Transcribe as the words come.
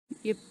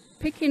you're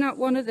picking up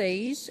one of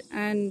these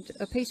and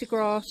a piece of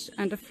grass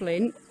and a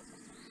flint.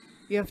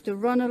 You have to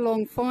run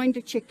along, find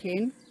a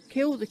chicken,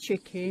 kill the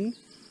chicken,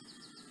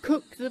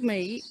 cook the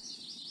meat,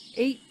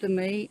 eat the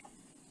meat,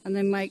 and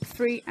then make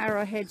 3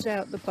 arrowheads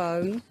out the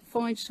bone.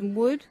 Find some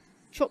wood,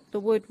 chop the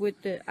wood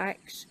with the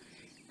axe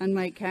and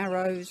make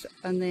arrows,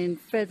 and then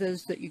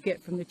feathers that you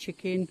get from the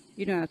chicken.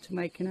 You know how to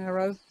make an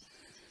arrow.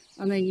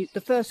 And then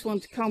the first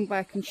one to come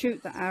back and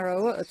shoot the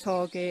arrow at a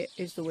target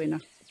is the winner.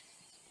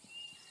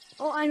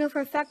 Oh, I know for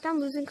a fact I'm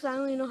losing because I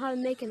only know how to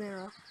make an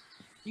arrow.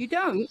 You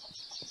don't?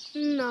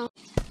 No.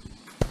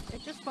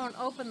 It just won't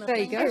open the There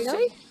you thing. go.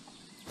 Really?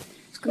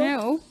 Cool.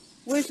 Now,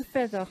 where's the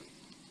feather?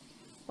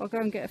 I'll go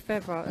and get a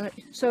feather.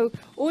 So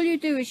all you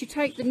do is you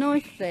take the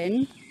knife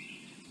then,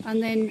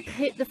 and then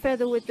hit the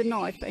feather with the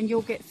knife, and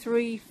you'll get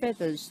 3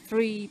 feathers,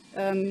 3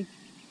 the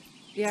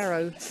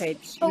arrow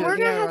heads. But we're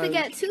gonna have to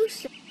get 2.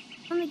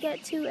 I'm gonna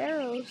get 2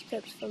 arrow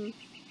tips from.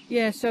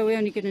 Yeah, so you're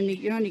only gonna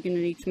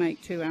need to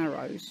make 2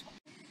 arrows.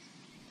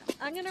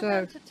 I'm gonna So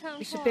run to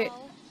Town it's a Hall. bit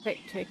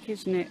hectic,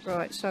 isn't it?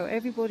 Right. So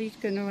everybody's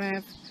gonna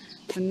have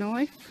a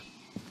knife,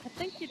 I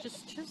think you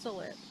just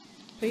chisel it.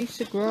 piece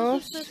of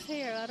grass. This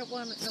here. I don't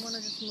want it. I want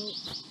to just move.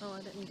 Oh,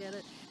 I didn't get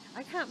it.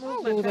 I can't move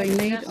Oh, my all they bag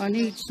need. yesterday. I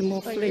need some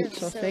more Like,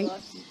 flints. you're I so think.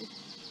 lucky.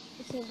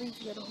 I can't believe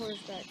you got a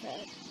horseback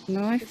hat.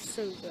 Knife. It's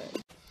so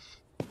good.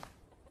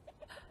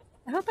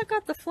 I hope I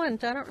got the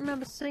flint. I don't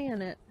remember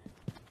seeing it.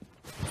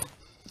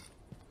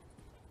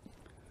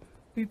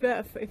 Be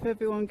better if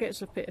everyone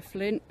gets a bit of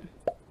flint.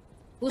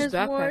 Whose There's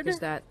backpack wood. is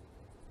that?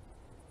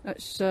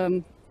 That's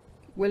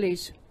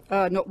Willie's.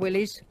 Not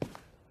Willie's.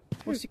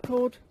 What's it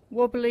called?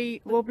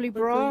 Wobbly bra.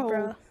 bra.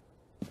 Or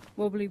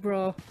wobbly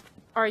bra.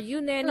 Are you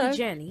Nanny Hello.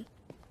 Janny?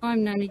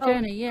 I'm Nanny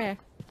Janny. Yeah.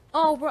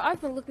 Oh, bro,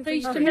 I've been looking for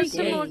Pleased you to for meet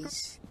you.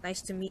 days.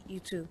 Nice to meet you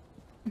too.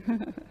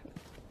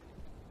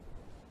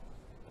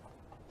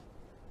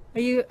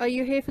 Are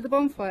you here for the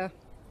bonfire?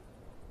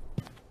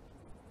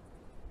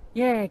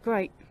 Yeah,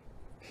 great.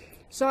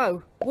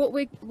 So what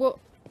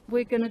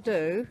we're gonna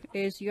do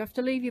is you have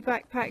to leave your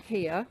backpack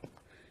here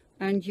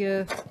and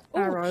your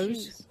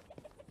arrows. Jeez.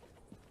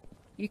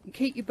 You can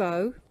keep your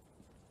bow,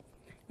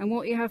 and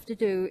what you have to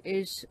do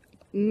is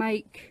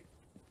make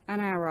an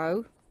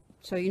arrow.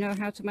 So you know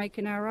how to make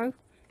an arrow?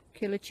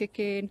 Kill a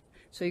chicken.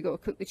 So you got to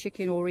cook the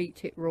chicken or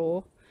eat it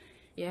raw.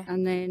 Yeah.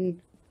 And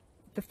then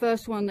the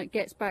first one that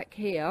gets back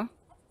here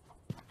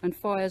and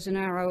fires an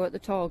arrow at the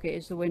target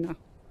is the winner.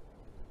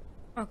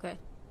 Okay.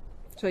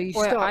 So you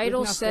Or start with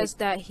Idol nothing. says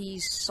that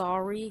he's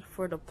sorry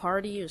for the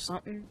party or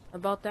something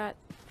about that.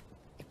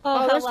 Oh,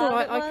 how that's all loud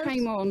right. it I was?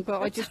 came on,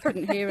 but I just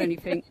couldn't hear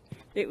anything.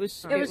 It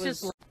was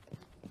just.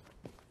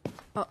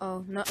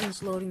 Uh-oh,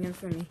 nothing's loading in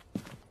for me.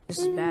 This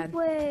is bad.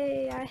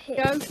 Way I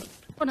hit. Go.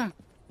 Oh no.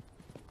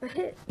 I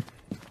hit.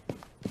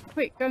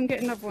 Quick, go and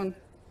get another one.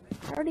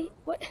 I already.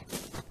 What?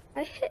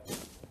 I hit.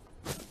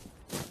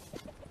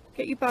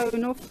 Get your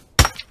bone off.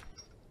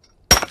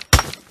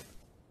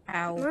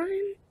 Ow.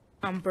 Mine.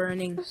 I'm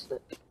burning. What's the-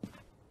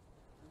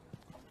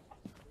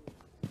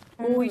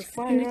 Oh, he's the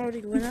fire finished.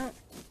 already went out.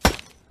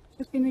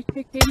 Cooking the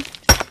chicken.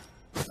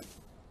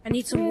 I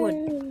need some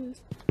wood.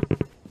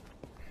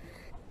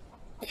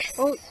 Yes.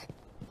 Oh.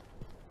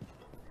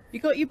 You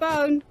got your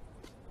bone.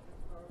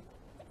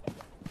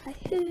 I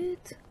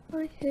hit.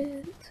 I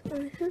hit.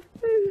 I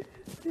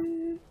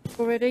hit.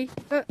 Already?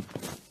 Look.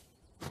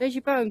 There's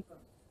your bone.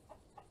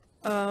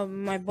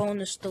 My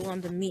bone is still on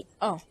the meat.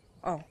 Oh,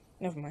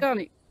 never mind. Done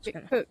it. Just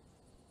gonna- Cook.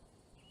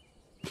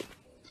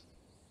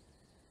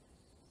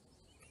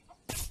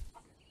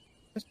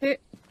 That's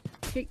it.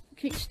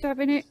 Keep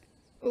stabbing it.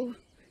 Oh,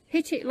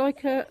 hit it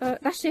like a.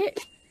 That's it.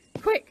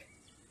 Quick.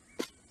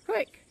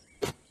 Quick.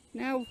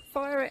 Now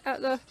fire it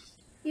at the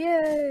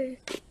Yay.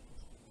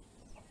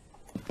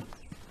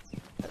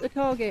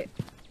 target.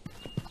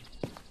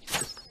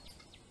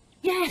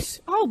 Yes.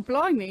 Oh,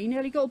 blimey!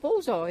 Nearly got a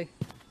bullseye.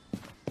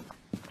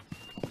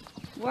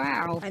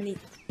 Wow. I need.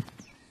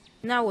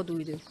 Now what do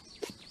we do?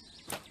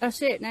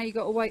 That's it. Now you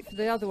got to wait for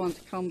the other one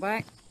to come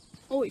back.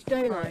 Oh, it's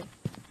daylight.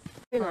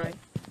 Daylight.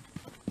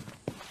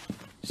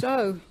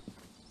 So,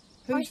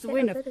 who's the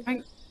winner?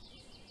 Frank?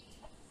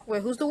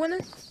 Wait, who's the winner?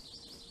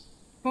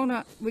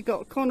 Connor. We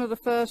got Connor the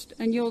first,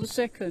 and you're the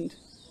second.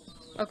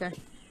 Okay.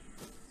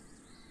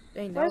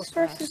 Dang, that Where's was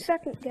first and fast.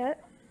 second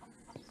get?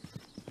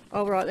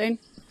 All right then.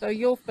 So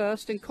you're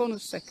first, and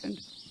Connor's second.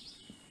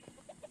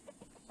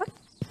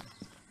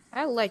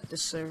 I like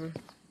this server.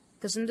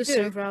 Because in this You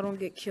do? server, I don't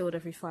get killed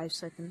every 5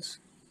 seconds.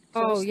 So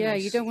Oh it's yeah,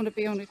 nice. you don't want to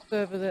be on a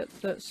server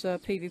that's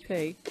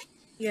PvP.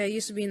 Yeah, I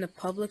used to be in the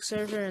public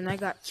server, and I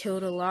got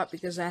killed a lot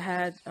because I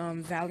had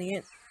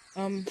Valiant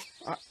Iron,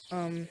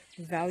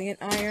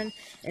 and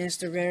it's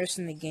the rarest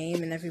in the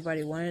game, and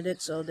everybody wanted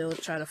it, so they'll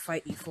try to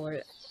fight you for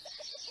it.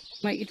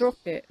 Make you drop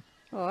it.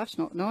 Oh, that's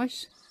not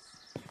nice.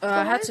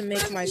 I had where's to make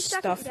first my and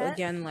second stuff get?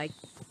 again like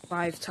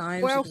 5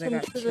 times because I Welcome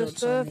got to the killed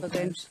so server many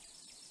then. times.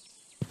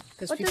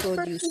 Because What does people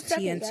first use and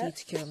second TNT get?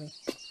 to kill me.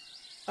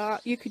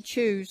 You could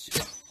choose.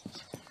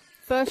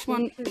 First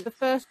one,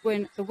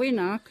 the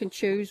winner can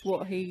choose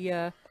what he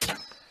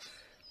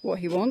what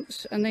he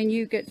wants, and then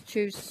you get to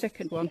choose the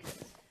second one.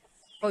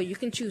 Oh, you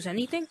can choose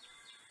anything?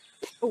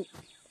 Oh,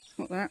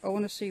 not that. I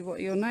want to see what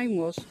your name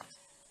was.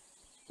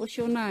 What's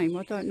your name?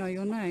 I don't know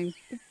your name.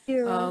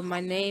 Zero.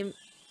 My name...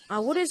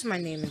 what is my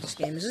name in this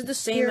game? Is it the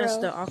same as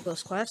Zero. the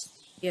Oculus Quest?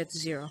 Yeah, it's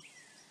 0.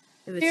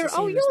 If it's Zero. the same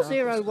Oh, as you're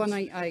the Oculus Quest.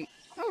 0188.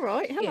 All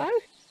right, hello.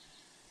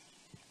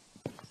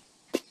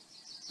 Yeah.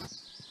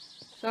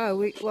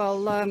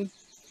 So,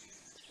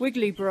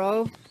 Wiggly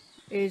Bro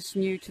is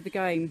new to the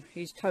game.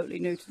 He's totally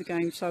new to the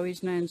game, so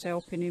his nan's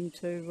helping him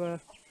to...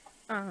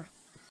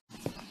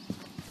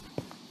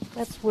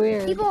 That's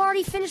weird. People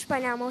already finished by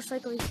now, most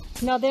likely.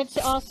 No, they're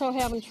also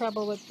having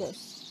trouble with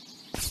this.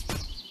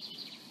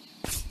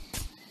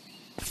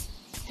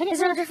 Hit it Is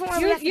there a with- different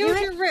way we have to do use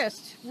it? your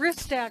wrist.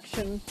 Wrist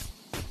action.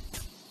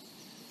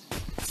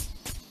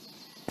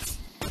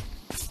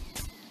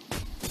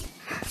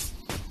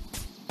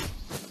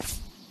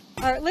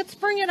 Alright, let's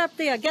bring it up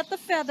there. Get the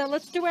feather.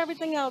 Let's do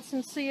everything else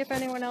and see if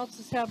anyone else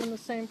is having the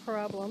same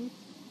problem.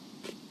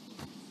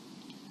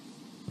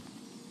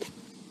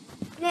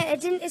 Yeah,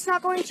 it's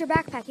not going into your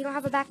backpack. You don't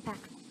have a backpack.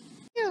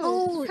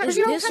 Oh, There's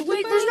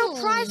no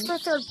prize for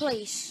third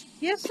place.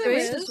 Yes, there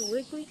Is is. this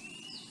Wiggly?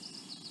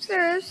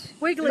 There is.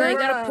 Wiggly. No, you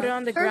gotta put it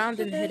on the ground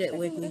and hit it,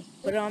 Wiggly.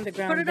 Put it on the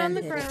ground Put it on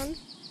the then hit it. ground.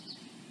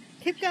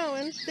 Keep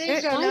going. There you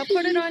Yeah, go. Now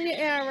put it on your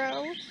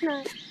arrow.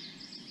 No.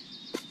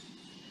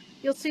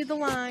 You'll see the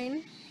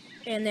line.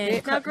 And then Yeah,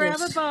 Now cut grab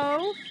this. a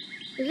bow.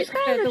 Is this Yeah,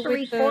 kind of the a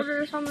with the-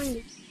 3/4 or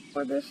something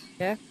for this?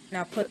 Yeah.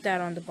 Now put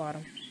that on the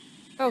bottom.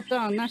 Oh,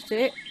 done. That's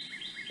it.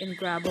 And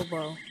grab a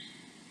bow.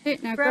 That's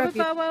it. Now Grab a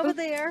your... bow over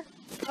there.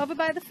 Over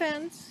by the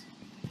fence.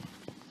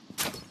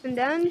 And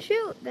then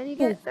shoot. Then you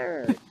get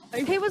third.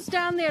 He was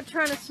down there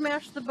trying to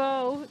smash the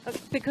bow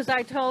because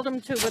I told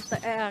him to with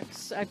the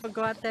axe. I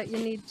forgot that you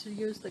need to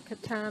use the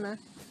katana.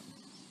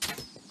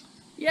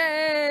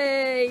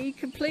 Yay! You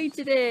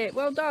completed it.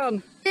 Well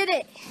done. Did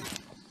it.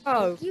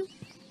 Oh, You.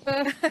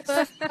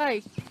 first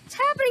place. What's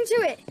happening to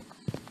it?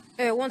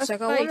 Hey, one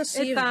sec. I want to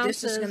see it if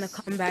this is bounces. gonna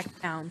come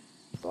back down.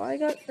 Well, I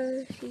got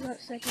first. You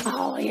got second.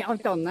 Oh, yeah,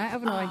 I've done that,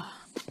 haven't I?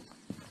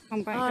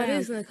 Come back Oh, it down.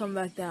 is gonna come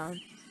back down.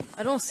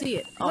 I don't see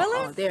it. Oh, Will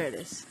it? oh, there it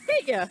is.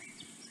 Hit ya.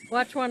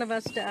 Watch one of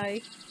us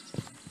die.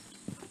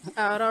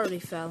 Oh, it already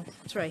fell.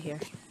 It's right here.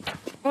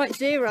 Right,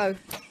 0.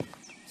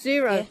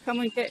 0. Yeah. Come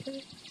and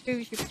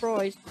choose your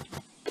prize.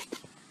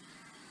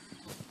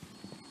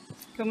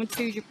 Come and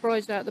choose your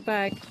prize out of the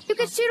bag. You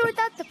can shoot it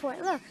without the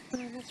point. Look.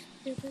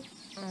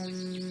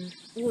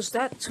 Was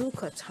that 2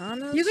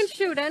 katanas? You can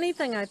shoot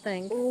anything, I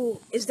think.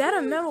 Oh, is that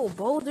a metal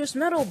bow? There's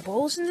metal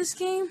bows in this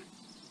game?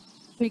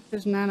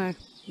 Because Nana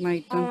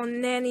made them. Oh,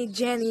 Nanny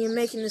Janny, you're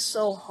making this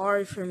so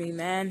hard for me,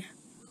 man.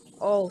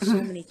 Oh, so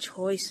many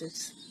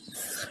choices.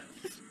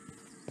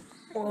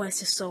 Oh, it's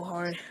just so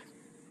hard.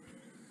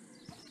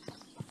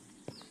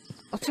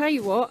 I'll tell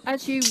you what,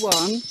 as you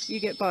won, you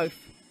get both.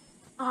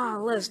 Ah,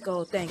 let's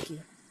go. Thank you.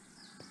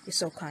 You're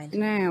so kind.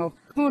 Now,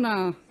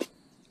 Connor.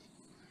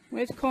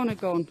 Where's Connor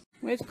gone?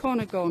 Where's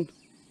Connor gone?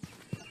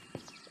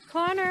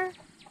 Connor!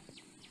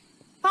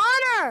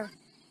 Connor!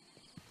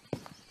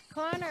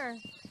 Connor!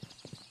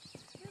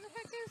 Where the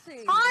heck is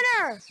he?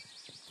 Connor!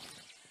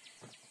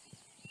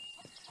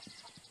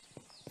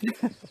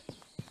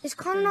 Is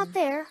Connor not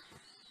there?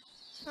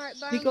 Alright,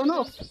 bye. He gone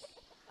off.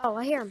 Oh,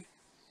 I hear him.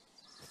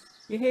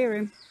 You hear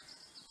him?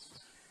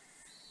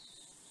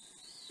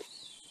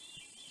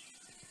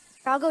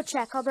 I'll go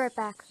check. I'll be right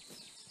back.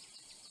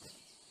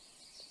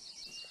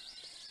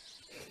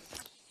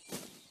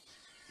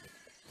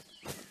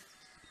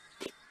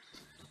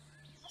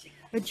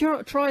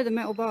 Try the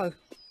metal bow.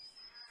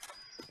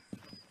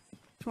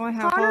 Try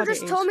how Connor hard it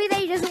just is. told me that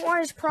he doesn't want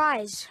his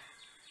prize.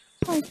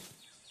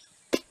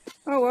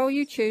 Oh, well,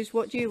 you choose.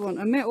 What do you want?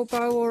 A metal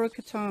bow or a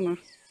katana?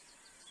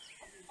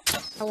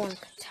 I want a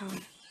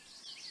katana.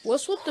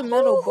 What's with the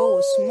metal bow?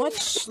 It's much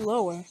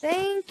slower.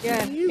 Thank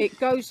Yeah, you. it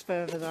goes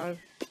further, though.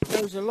 It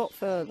goes a lot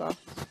further.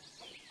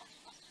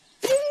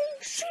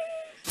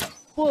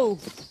 Whoa!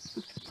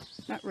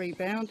 That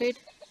rebounded.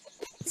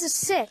 This is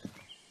sick.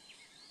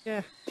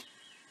 Yeah.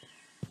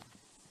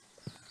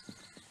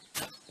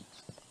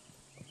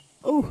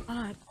 Oh,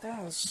 Ah, it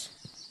does.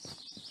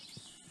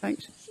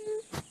 thanks.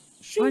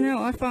 I know.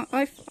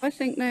 I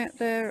think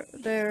they're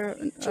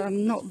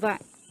not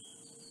that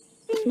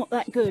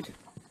good.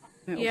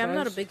 metal Yeah, I'm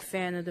not a bows. big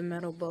fan of the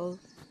metal bow,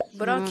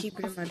 but No. I'll keep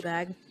it in my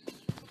bag.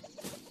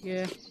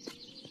 Yeah.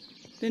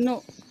 They're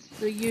not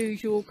the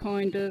usual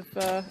kind of.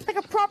 Like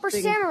a proper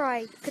Thing.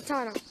 samurai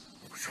katana.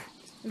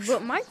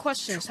 But my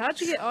question is, how'd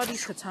you get all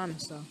these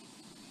katanas, though?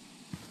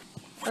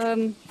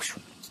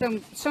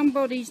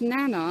 Somebody's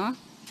nana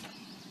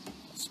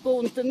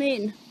spawned them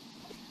in.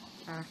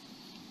 Ah.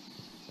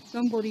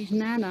 Somebody's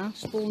nana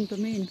spawned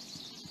them in.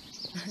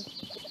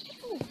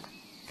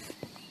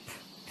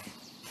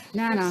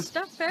 Nana. There's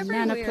stuff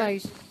everywhere. Nana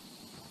plays.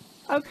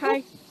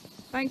 Okay.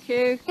 Thank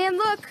you. And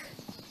look,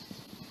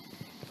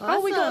 Oh,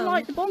 we got to Awesome.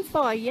 light the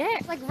bonfire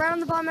yet. like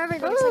round the bottom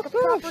everything. It's Oh, like a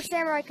proper gosh.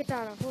 samurai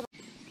katana. Hold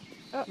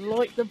on.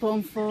 Light the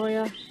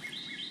bonfire.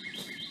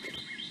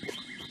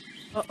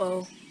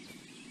 Uh-oh.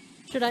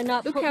 Should I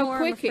not Look put how more?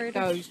 quick I'm it afraid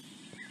of- goes.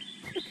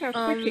 Look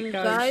how quick it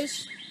goes.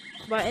 Guys,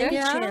 by any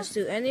Yeah? chance,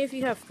 do any of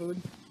you have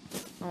food?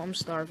 Oh, I'm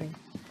starving.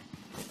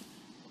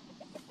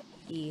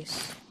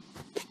 Yes.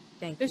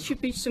 Thank There you.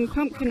 should be some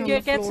pumpkin on You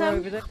the get floor some?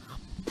 over there. Do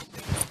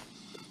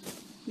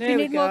There you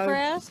we need go. more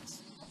grass?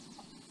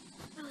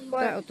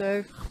 That'll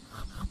do.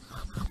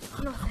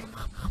 Nothing.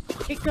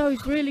 It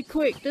goes really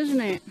quick, doesn't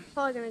it?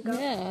 Probably gonna go.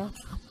 Yeah.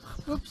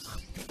 Oops.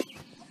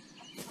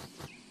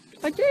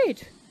 I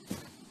did.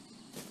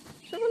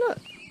 Let's have a look.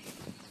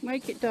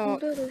 Make it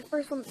dark. Do the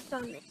first one that's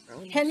done.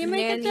 Can you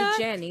make it Nanny dark?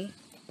 Janny.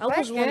 I What?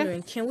 was Yeah.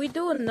 wondering, can we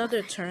do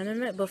another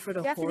tournament, but for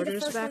the You have to be the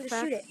hoarder's first one to shoot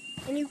backpack? it.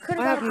 And you could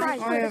I have got a haven't, prize.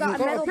 You I could have haven't got a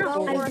got a medal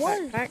bow football or a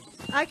gun. backpack.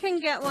 I can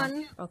get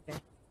one. Okay.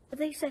 But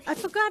they said I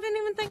forgot. I didn't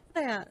even think of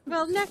that.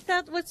 Well, Nick,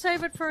 that would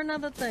save it for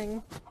another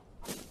thing.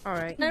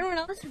 Alright. Everyone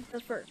else. listen to the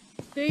first.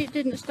 See, it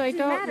didn't stay It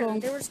didn't dark matter. long.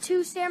 There was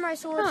 2 samurai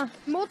swords, Huh.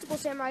 multiple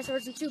samurai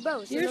swords, and 2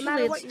 bows. So no Usually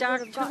matter what, it's you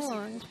dark would too have got some.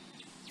 long.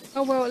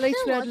 Oh well, at least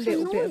we No, had a it's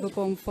little bit of a annoying.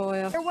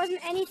 bonfire. There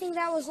wasn't anything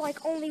that was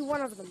like only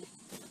one of them.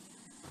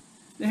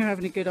 They're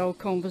having a good old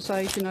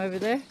conversation over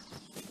there.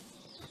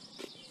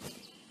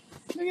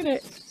 Look at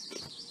it.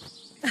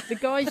 The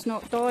guy's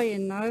not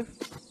dying though.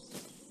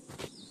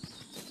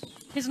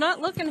 He's not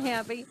looking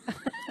happy.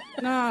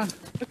 Nah,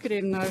 look at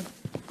him though.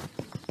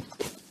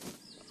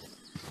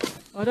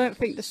 I don't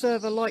think the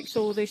server likes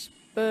all this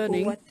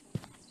burning. Ooh, I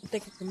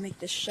think I can make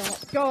this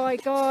shot. Guy,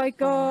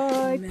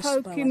 I missed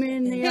poke by him like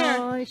in the Here.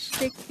 eye,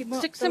 stick him up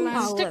Stick the some-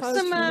 lamp stick post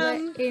some,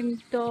 and let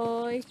him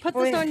die. Put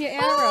Oh, this yeah. on your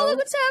Oh, arrow. look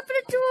what's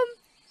happening to him!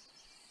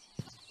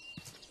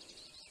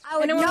 I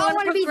would Anyone not wanna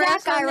want to put be that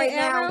grass on guy the right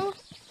now. arrow?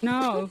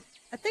 No.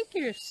 I think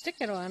you stick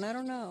it on. I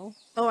don't know.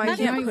 Oh, I How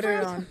do you can't put put it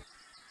grass- on.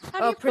 How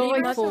do you pretty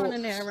put grass much. on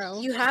an arrow?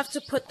 You have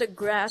to put the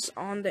grass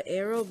on the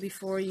arrow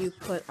before you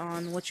put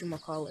on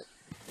whatchamacallit.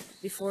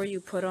 Before you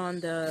put on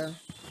the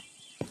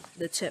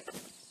tip.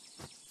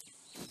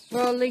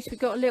 Well, at least we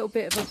got a little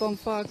bit of a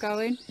bonfire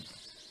going.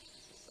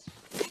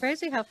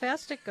 Crazy how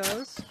fast it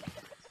goes.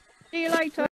 See you later.